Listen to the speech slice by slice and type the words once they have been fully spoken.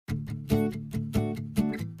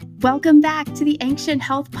Welcome back to the Ancient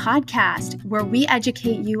Health Podcast, where we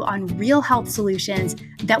educate you on real health solutions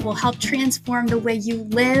that will help transform the way you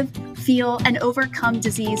live, feel, and overcome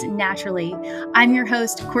disease naturally. I'm your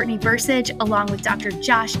host, Courtney Bursage, along with Dr.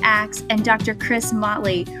 Josh Axe and Dr. Chris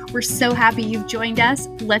Motley. We're so happy you've joined us.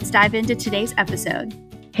 Let's dive into today's episode.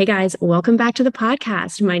 Hey guys, welcome back to the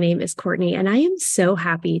podcast. My name is Courtney, and I am so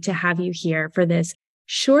happy to have you here for this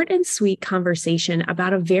short and sweet conversation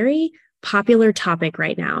about a very popular topic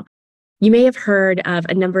right now. You may have heard of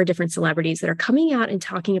a number of different celebrities that are coming out and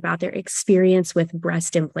talking about their experience with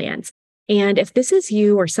breast implants. And if this is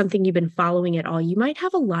you or something you've been following at all, you might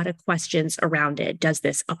have a lot of questions around it. Does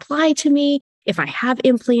this apply to me? If I have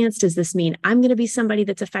implants, does this mean I'm going to be somebody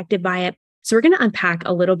that's affected by it? So we're going to unpack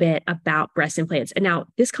a little bit about breast implants. And now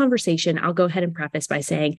this conversation, I'll go ahead and preface by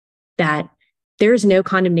saying that there is no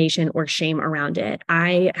condemnation or shame around it.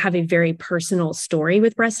 I have a very personal story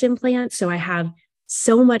with breast implants. So I have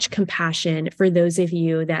so much compassion for those of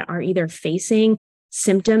you that are either facing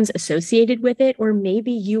symptoms associated with it, or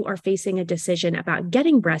maybe you are facing a decision about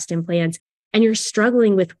getting breast implants and you're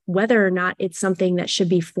struggling with whether or not it's something that should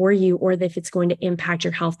be for you or if it's going to impact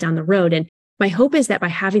your health down the road. And my hope is that by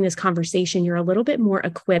having this conversation, you're a little bit more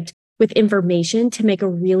equipped with information to make a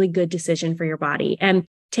really good decision for your body. And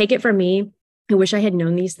take it from me, I wish I had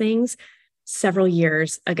known these things several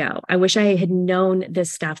years ago. I wish I had known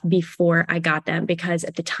this stuff before I got them, because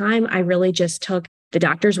at the time I really just took the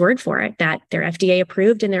doctor's word for it, that they're FDA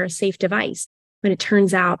approved and they're a safe device. But it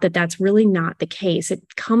turns out that that's really not the case.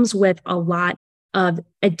 It comes with a lot of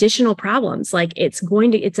additional problems. Like it's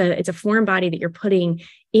a foreign body that you're putting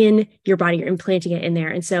in your body, you're implanting it in there.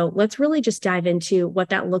 And so let's really just dive into what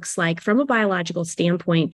that looks like from a biological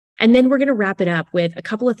standpoint. And then we're going to wrap it up with a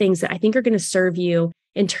couple of things that I think are going to serve you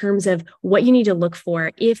in terms of what you need to look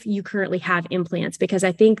for if you currently have implants, because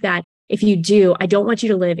I think that if you do, I don't want you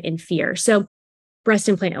to live in fear. So breast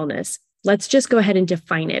implant illness, let's just go ahead and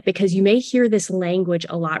define it, because you may hear this language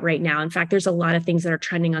a lot right now. In fact, there's a lot of things that are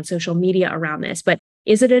trending on social media around this, but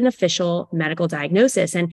is it an official medical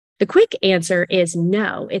diagnosis? And the quick answer is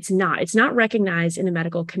no, it's not. It's not recognized in the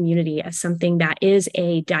medical community as something that is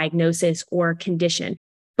a diagnosis or condition.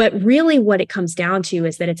 But really what it comes down to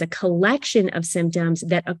is that it's a collection of symptoms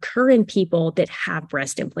that occur in people that have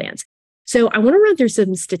breast implants. So I want to run through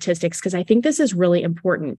some statistics because I think this is really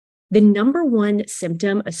important. The number one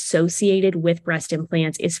symptom associated with breast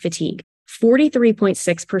implants is fatigue.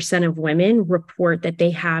 43.6% of women report that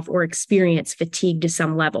they have or experience fatigue to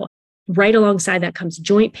some level. Right alongside that comes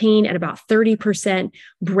joint pain at about 30%,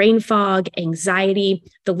 brain fog, anxiety.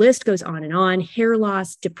 The list goes on, hair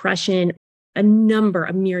loss, depression, a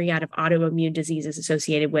myriad of autoimmune diseases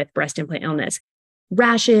associated with breast implant illness,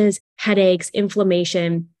 rashes, headaches,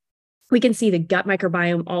 inflammation. We can see the gut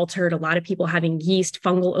microbiome altered, a lot of people having yeast,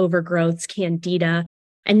 fungal overgrowths, candida,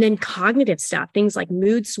 and then cognitive stuff, things like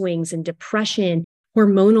mood swings and depression,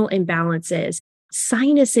 hormonal imbalances,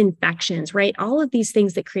 sinus infections, right? All of these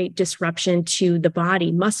things that create disruption to the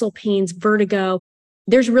body, muscle pains, vertigo.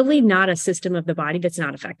 There's really not a system of the body that's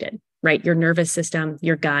not affected, right? Your nervous system,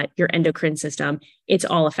 your gut, your endocrine system, it's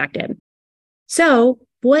all affected. So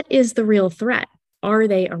what is the real threat? Are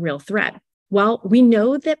they a real threat? Well, we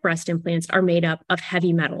know that breast implants are made up of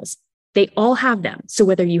heavy metals. They all have them. So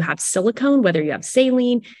whether you have silicone, whether you have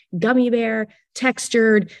saline, gummy bear,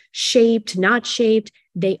 textured, shaped, not shaped,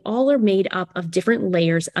 they all are made up of different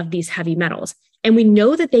layers of these heavy metals. And we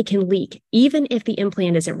know that they can leak even if the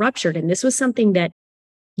implant isn't ruptured. And this was something that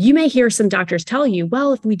you may hear some doctors tell you,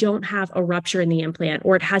 well, if we don't have a rupture in the implant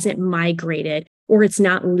or it hasn't migrated or it's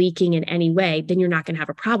not leaking in any way, then you're not going to have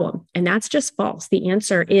a problem. And that's just false. The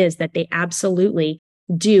answer is that they absolutely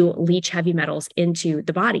do leach heavy metals into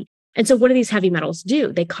the body. And so what do these heavy metals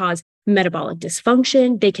do? They cause metabolic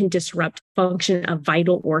dysfunction. They can disrupt function of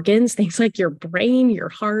vital organs, things like your brain, your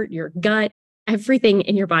heart, your gut, everything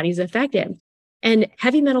in your body is affected. And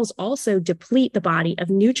heavy metals also deplete the body of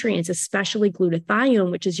nutrients, especially glutathione,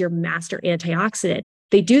 which is your master antioxidant.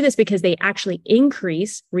 They do this because they actually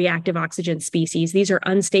increase reactive oxygen species. These are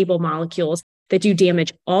unstable molecules that do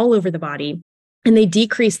damage all over the body. And they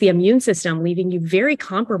decrease the immune system, leaving you very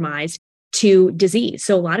compromised to disease.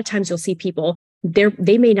 So a lot of times you'll see people,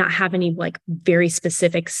 they may not have any like very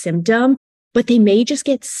specific symptom, but they may just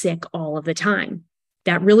get sick all of the time.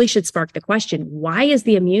 That really should spark the question, why is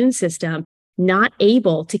the immune system not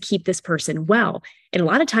able to keep this person well? And a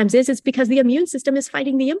lot of times it's because the immune system is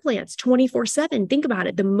fighting the implants 24/7. Think about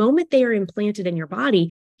it. The moment they are implanted in your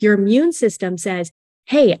body, your immune system says,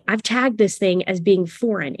 hey, I've tagged this thing as being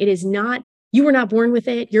foreign. It is not You were not born with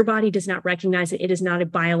it. Your body does not recognize it. It is not a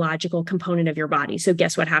biological component of your body. So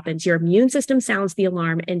guess what happens? Your immune system sounds the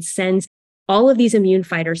alarm and sends all of these immune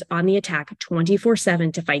fighters on the attack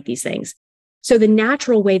 24/7 to fight these things. So the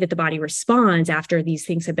natural way that the body responds after these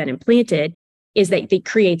things have been implanted is that it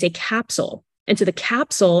creates a capsule. And so the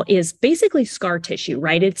capsule is basically scar tissue,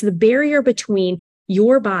 right? It's the barrier between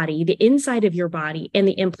your body, the inside of your body, and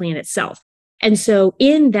the implant itself. And so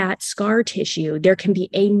in that scar tissue, there can be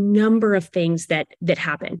a number of things that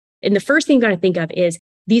happen. And the first thing you got to think of is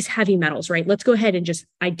these heavy metals, right? Let's go ahead and just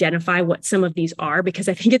identify what some of these are, because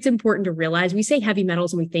I think it's important to realize we say heavy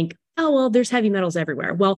metals and we think, oh, well, there's heavy metals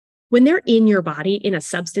everywhere. Well, when they're in your body, in a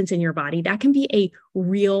substance in your body, that can be a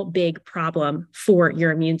real big problem for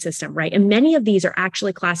your immune system, right? And many of these are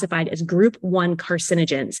actually classified as group 1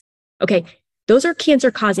 carcinogens. Okay, those are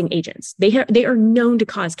cancer-causing agents. They are known to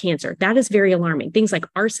cause cancer. That is very alarming. Things like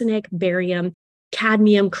arsenic, barium,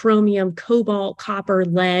 cadmium, chromium, cobalt, copper,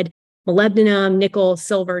 lead, molybdenum, nickel,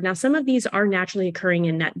 silver. Now, some of these are naturally occurring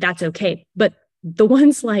and that's okay. But the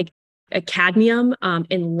ones like cadmium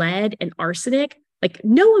and lead and arsenic, like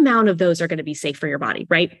no amount of those are going to be safe for your body,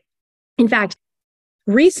 right? In fact,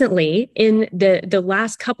 recently in the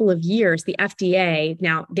last couple of years, the FDA,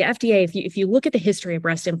 if you look at the history of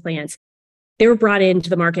breast implants, they were brought into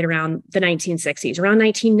the market around the 1960s. Around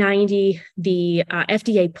 1990, the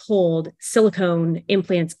FDA pulled silicone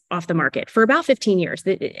implants off the market for about 15 years.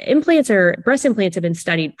 Breast implants have been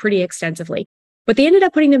studied pretty extensively, but they ended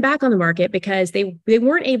up putting them back on the market because they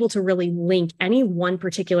weren't able to really link any one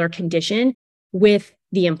particular condition with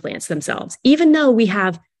the implants themselves, even though we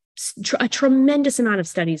have a tremendous amount of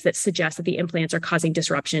studies that suggest that the implants are causing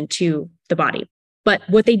disruption to the body. But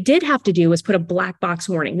what they did have to do was put a black box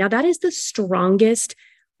warning. Now, that is the strongest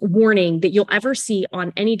warning that you'll ever see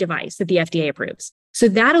on any device that the FDA approves. So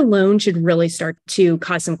that alone should really start to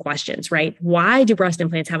cause some questions, right? Why do breast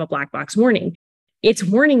implants have a black box warning? It's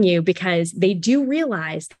warning you because they do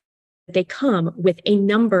realize that they come with a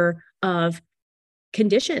number of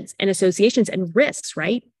conditions and associations and risks,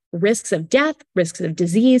 right? Risks of death, risks of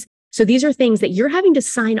disease. So these are things that you're having to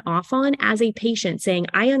sign off on as a patient saying,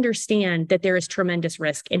 I understand that there is tremendous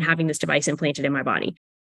risk in having this device implanted in my body,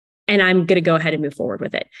 and I'm going to go ahead and move forward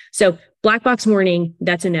with it. So black box warning,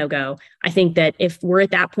 that's a no-go. I think that if we're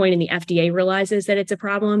at that point and the FDA realizes that it's a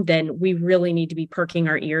problem, then we really need to be perking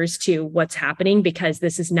our ears to what's happening, because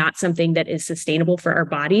this is not something that is sustainable for our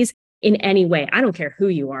bodies in any way. I don't care who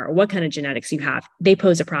you are or what kind of genetics you have. They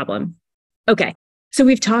pose a problem. Okay. So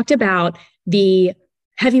we've talked about the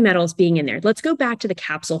heavy metals being in there. Let's go back to the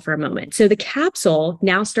capsule for a moment. So the capsule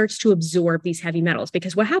now starts to absorb these heavy metals,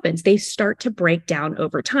 because what happens? They start to break down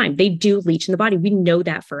over time. They do leach in the body. We know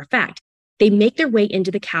that for a fact. They make their way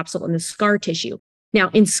into the capsule and the scar tissue. Now,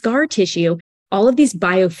 in scar tissue, all of these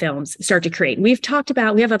biofilms start to create. We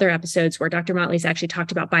have other episodes where Dr. Motley's actually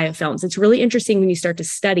talked about biofilms. It's really interesting when you start to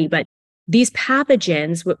study, but these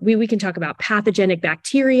pathogens, we can talk about pathogenic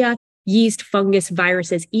bacteria, yeast, fungus,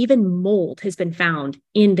 viruses, even mold has been found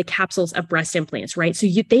in the capsules of breast implants, right? So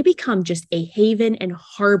they become just a haven and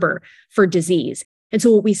harbor for disease. And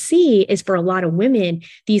so what we see is for a lot of women,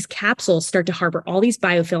 these capsules start to harbor all these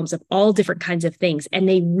biofilms of all different kinds of things, and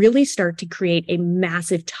they really start to create a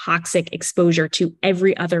massive toxic exposure to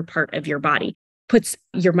every other part of your body. Puts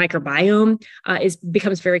your microbiome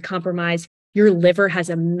becomes very compromised. Your liver has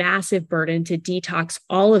a massive burden to detox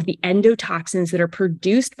all of the endotoxins that are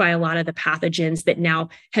produced by a lot of the pathogens that now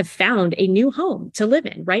have found a new home to live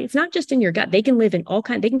in, right? It's not just in your gut. They can live in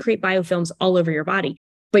they can create biofilms all over your body.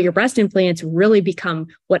 But your breast implants really become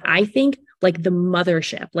what I think like the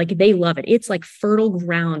mothership. Like they love it. It's like fertile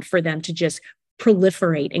ground for them to just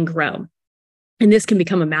proliferate and grow. And this can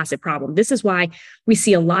become a massive problem. This is why we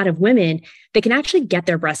see a lot of women that can actually get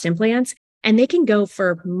their breast implants, and they can go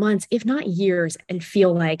for months, if not years, and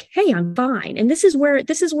feel like, hey, I'm fine. And this is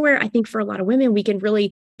where I think for a lot of women, we can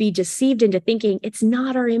really be deceived into thinking it's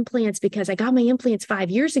not our implants because I got my implants 5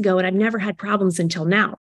 years ago and I've never had problems until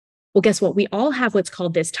now. Well, guess what? We all have what's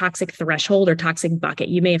called this toxic threshold or toxic bucket.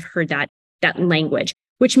 You may have heard that language,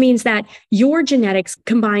 which means that your genetics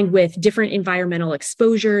combined with different environmental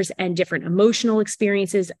exposures and different emotional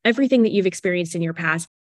experiences, everything that you've experienced in your past,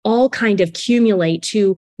 all kind of accumulate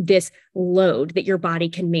to this load that your body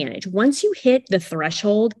can manage. Once you hit the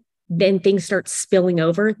threshold, then things start spilling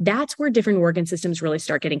over. That's where different organ systems really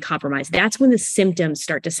start getting compromised. That's when the symptoms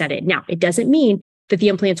start to set in. Now, it doesn't mean that the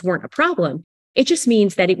implants weren't a problem. It just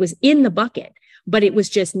means that it was in the bucket, but it was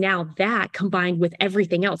just now that combined with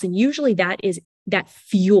everything else. And usually that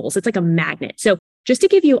fuels, it's like a magnet. So just to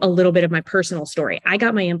give you a little bit of my personal story, I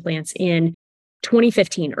got my implants in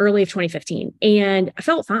 2015, early of 2015. And I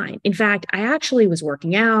felt fine. In fact, I actually was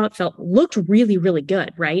working out, looked really, really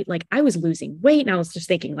good, right? Like I was losing weight and I was just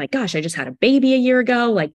thinking like, gosh, I just had a baby a year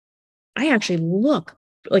ago. Like I actually look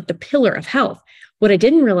like the pillar of health. What I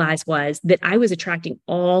didn't realize was that I was attracting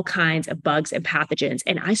all kinds of bugs and pathogens.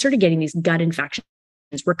 And I started getting these gut infections,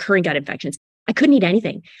 recurring gut infections. I couldn't eat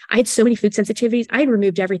anything. I had so many food sensitivities. I had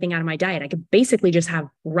removed everything out of my diet. I could basically just have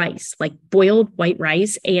rice, like boiled white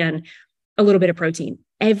rice and a little bit of protein.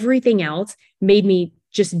 Everything else made me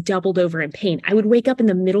just doubled over in pain. I would wake up in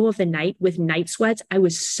the middle of the night with night sweats. I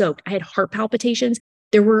was soaked. I had heart palpitations.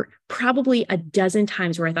 There were probably a dozen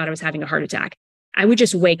times where I thought I was having a heart attack. I would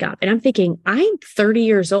just wake up and I'm thinking, I'm 30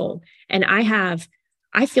 years old and I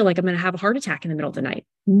feel like I'm going to have a heart attack in the middle of the night.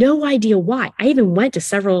 No idea why. I even went to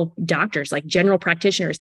several doctors, like general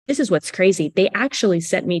practitioners. This is what's crazy. They actually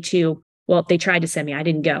sent me to, well, they tried to send me. I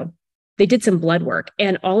didn't go. They did some blood work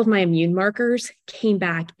and all of my immune markers came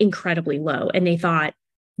back incredibly low. And they thought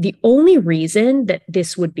the only reason that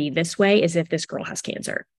this would be this way is if this girl has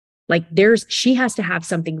cancer. Like she has to have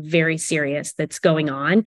something very serious that's going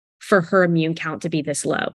on for her immune count to be this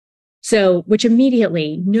low. So, which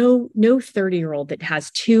immediately no 30-year-old that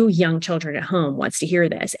has two young children at home wants to hear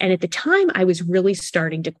this. And at the time I was really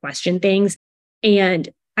starting to question things and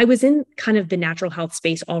I was in kind of the natural health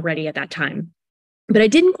space already at that time, but I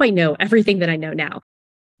didn't quite know everything that I know now.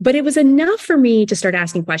 But it was enough for me to start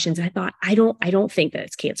asking questions. I thought, I don't think that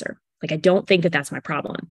it's cancer. Like, I don't think that that's my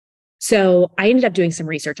problem. So I ended up doing some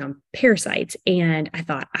research on parasites and I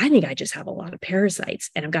thought, I think I just have a lot of parasites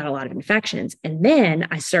and I've got a lot of infections. And then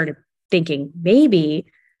I started thinking maybe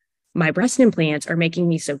my breast implants are making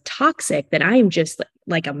me so toxic that I am just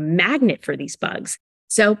like a magnet for these bugs.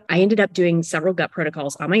 So I ended up doing several gut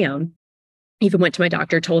protocols on my own. Even went to my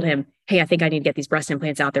doctor, told him, hey, I think I need to get these breast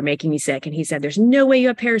implants out. They're making me sick. And he said, there's no way you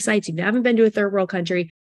have parasites. You haven't been to a third world country.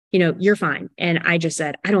 You're fine. And I just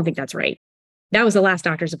said, I don't think that's right. That was the last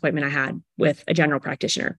doctor's appointment I had with a general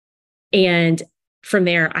practitioner. And from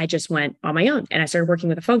there, I just went on my own and I started working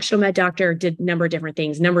with a functional med doctor, did a number of different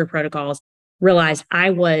things, number of protocols, realized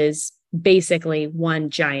I was basically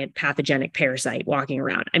one giant pathogenic parasite walking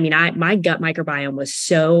around. I mean, my gut microbiome was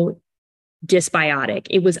so dysbiotic.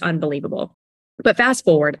 It was unbelievable. But fast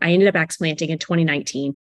forward, I ended up explanting in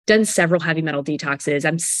 2019, done several heavy metal detoxes.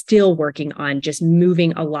 I'm still working on just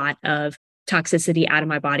moving a lot of toxicity out of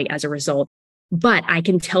my body as a result. But I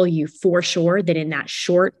can tell you for sure that in that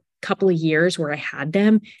short couple of years where I had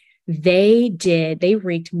them, they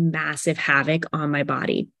wreaked massive havoc on my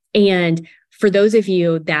body. And for those of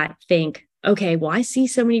you that think, okay, well, I see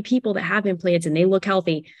so many people that have implants and they look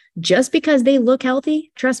healthy. Just because they look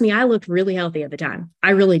healthy, trust me, I looked really healthy at the time.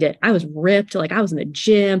 I really did. I was ripped, like I was in the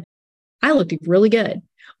gym. I looked really good.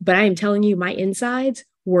 But I am telling you, my insides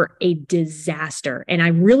were a disaster. And I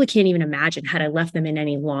really can't even imagine had I left them in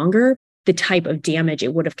any longer, the type of damage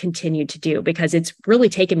it would have continued to do, because it's really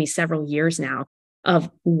taken me several years now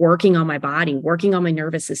of working on my body, working on my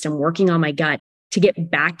nervous system, working on my gut to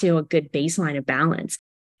get back to a good baseline of balance.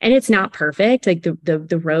 And it's not perfect. Like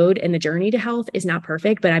the road and the journey to health is not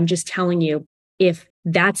perfect, but I'm just telling you, if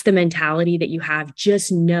that's the mentality that you have,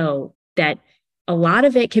 just know that a lot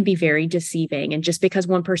of it can be very deceiving. And just because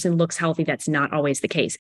one person looks healthy, that's not always the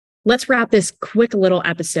case. Let's wrap this quick little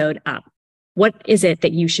episode up. What is it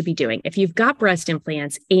that you should be doing? If you've got breast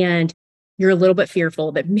implants and you're a little bit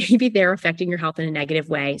fearful that maybe they're affecting your health in a negative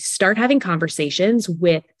way, start having conversations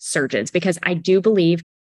with surgeons, because I do believe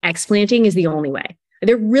explanting is the only way.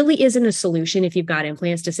 There really isn't a solution if you've got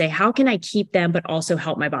implants to say, how can I keep them, but also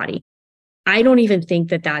help my body? I don't even think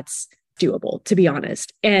that that's doable, to be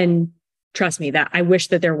honest. And trust me, that I wish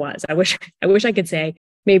that there was. I wish I could say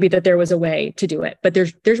maybe that there was a way to do it, but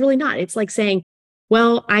there's really not. It's like saying,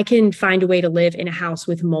 well, I can find a way to live in a house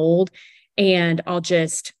with mold and I'll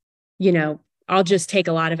just take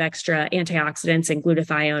a lot of extra antioxidants and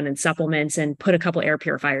glutathione and supplements and put a couple air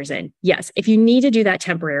purifiers in. Yes, if you need to do that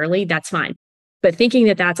temporarily, that's fine. But thinking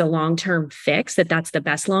that that's a long-term fix, that's the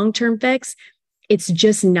best long-term fix, it's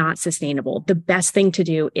just not sustainable. The best thing to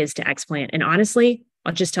do is to explant. And honestly,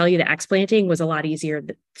 I'll just tell you that explanting was a lot easier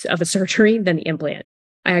of a surgery than the implant.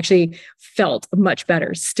 I actually felt much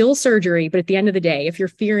better. Still surgery, but at the end of the day, if you're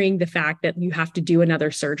fearing the fact that you have to do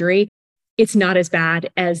another surgery, it's not as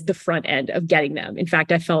bad as the front end of getting them. In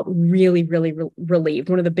fact, I felt really, really relieved.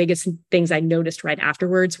 One of the biggest things I noticed right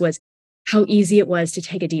afterwards was how easy it was to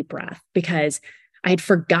take a deep breath, because I had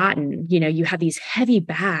forgotten, you have these heavy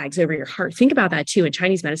bags over your heart. Think about that too. In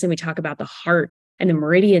Chinese medicine, we talk about the heart and the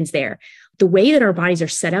meridians there. The way that our bodies are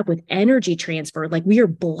set up with energy transfer, like we are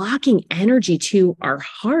blocking energy to our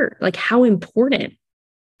heart, like how important.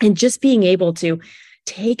 And just being able to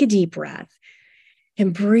take a deep breath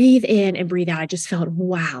and breathe in and breathe out, I just felt,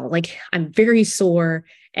 wow, like I'm very sore.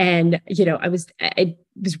 And, it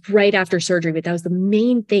was right after surgery, but that was the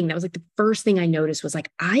main thing. That was like the first thing I noticed was like,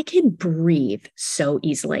 I can breathe so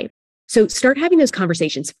easily. So start having those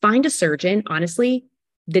conversations. Find a surgeon, honestly,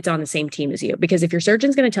 that's on the same team as you. Because if your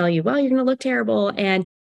surgeon's going to tell you, well, you're going to look terrible and,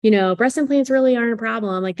 breast implants really aren't a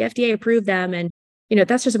problem, like the FDA approved them. And,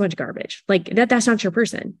 that's just a bunch of garbage. Like that's not your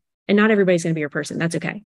person. And not everybody's going to be your person. That's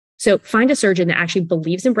okay. So find a surgeon that actually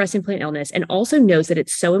believes in breast implant illness and also knows that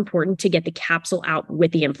it's so important to get the capsule out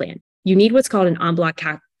with the implant. You need what's called an en bloc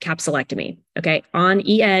capsulectomy. Okay.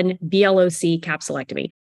 ENBLOC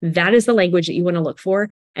capsulectomy. That is the language that you want to look for.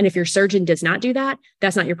 And if your surgeon does not do that,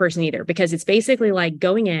 that's not your person either, because it's basically like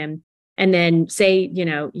going in and then say,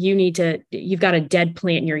 you've got a dead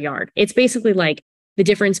plant in your yard. It's basically like the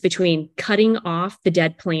difference between cutting off the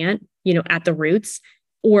dead plant, at the roots,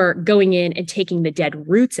 or going in and taking the dead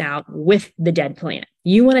roots out with the dead plant.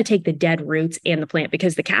 You want to take the dead roots and the plant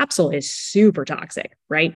because the capsule is super toxic,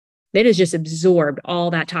 right? That has just absorbed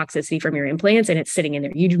all that toxicity from your implants and it's sitting in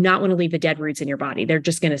there. You do not want to leave the dead roots in your body. They're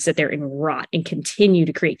just going to sit there and rot and continue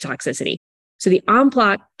to create toxicity. So the en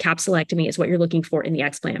bloc capsulectomy is what you're looking for in the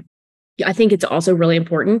explant. I think it's also really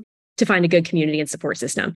important to find a good community and support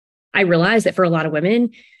system. I realize that for a lot of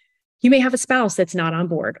women, you may have a spouse that's not on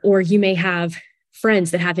board, or you may have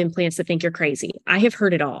friends that have implants that think you're crazy. I have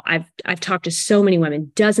heard it all. I've talked to so many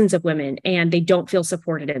women, dozens of women, and they don't feel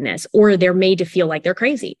supported in this, or they're made to feel like they're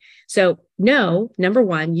crazy. So no, number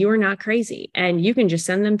one, you are not crazy. And you can just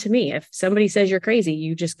send them to me. If somebody says you're crazy,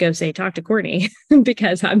 you just go say, talk to Courtney,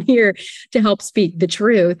 because I'm here to help speak the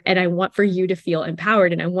truth. And I want for you to feel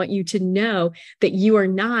empowered. And I want you to know that you are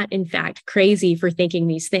not, in fact, crazy for thinking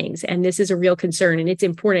these things. And this is a real concern. And it's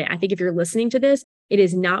important. I think if you're listening to this, it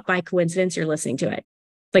is not by coincidence you're listening to it.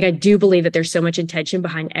 Like, I do believe that there's so much intention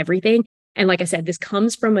behind everything. And like I said, this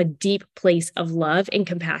comes from a deep place of love and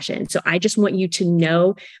compassion. So I just want you to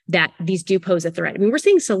know that these do pose a threat. I mean, we're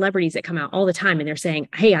seeing celebrities that come out all the time and they're saying,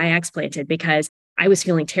 hey, I explanted because I was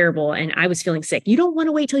feeling terrible and I was feeling sick. You don't want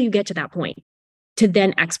to wait till you get to that point to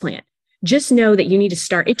then explant. Just know that you need to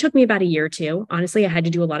start. It took me about a year or two. Honestly, I had to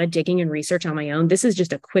do a lot of digging and research on my own. This is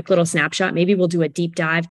just a quick little snapshot. Maybe we'll do a deep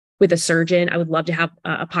dive with a surgeon. I would love to have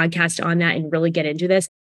a podcast on that and really get into this.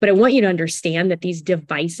 But I want you to understand that these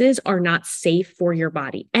devices are not safe for your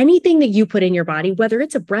body. Anything that you put in your body, whether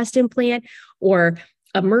it's a breast implant or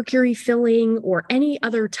a mercury filling or any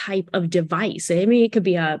other type of device, I mean, it could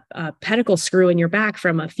be a pedicle screw in your back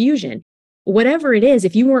from a fusion. Whatever it is,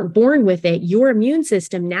 if you weren't born with it, your immune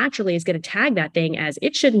system naturally is going to tag that thing as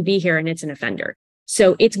it shouldn't be here and it's an offender.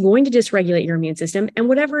 So it's going to dysregulate your immune system. And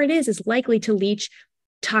whatever it is likely to leach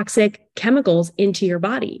toxic chemicals into your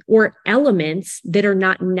body or elements that are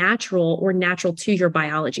not natural or natural to your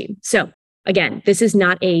biology. So again, this is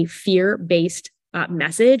not a fear-based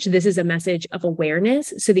message. This is a message of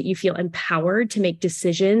awareness so that you feel empowered to make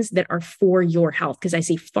decisions that are for your health. Because I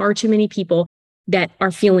see far too many people that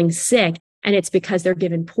are feeling sick, and it's because they're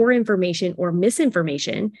given poor information or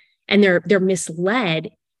misinformation, and they're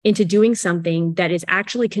misled into doing something that is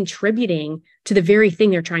actually contributing to the very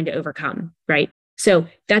thing they're trying to overcome, right? So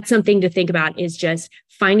that's something to think about, is just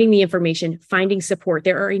finding the information, finding support.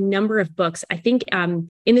 There are a number of books. I think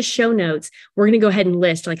in the show notes, we're going to go ahead and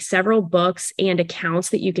list like several books and accounts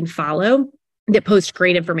that you can follow that post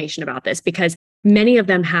great information about this, because many of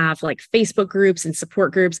them have like Facebook groups and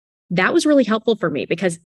support groups. That was really helpful for me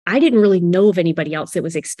because I didn't really know of anybody else that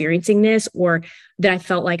was experiencing this, or that I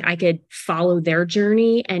felt like I could follow their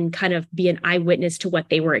journey and kind of be an eyewitness to what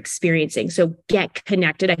they were experiencing. So get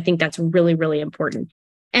connected. I think that's really, really important.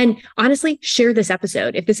 And honestly, share this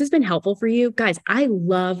episode. If this has been helpful for you, guys, I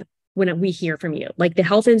love when we hear from you. Like the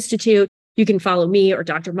Health Institute, you can follow me or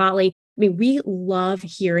Dr. Motley. I mean, we love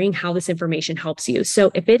hearing how this information helps you. So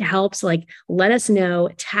if it helps, like, let us know,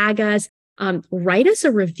 tag us. Write us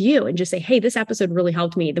a review and just say, hey, this episode really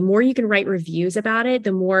helped me. The more you can write reviews about it,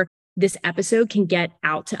 the more this episode can get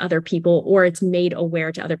out to other people, or it's made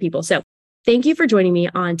aware to other people. So thank you for joining me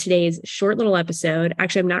on today's short little episode.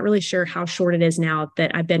 Actually, I'm not really sure how short it is now that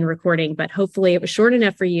I've been recording, but hopefully it was short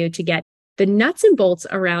enough for you to get the nuts and bolts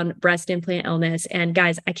around breast implant illness. And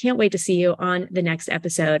guys, I can't wait to see you on the next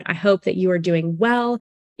episode. I hope that you are doing well.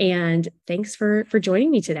 And thanks for joining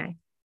me today.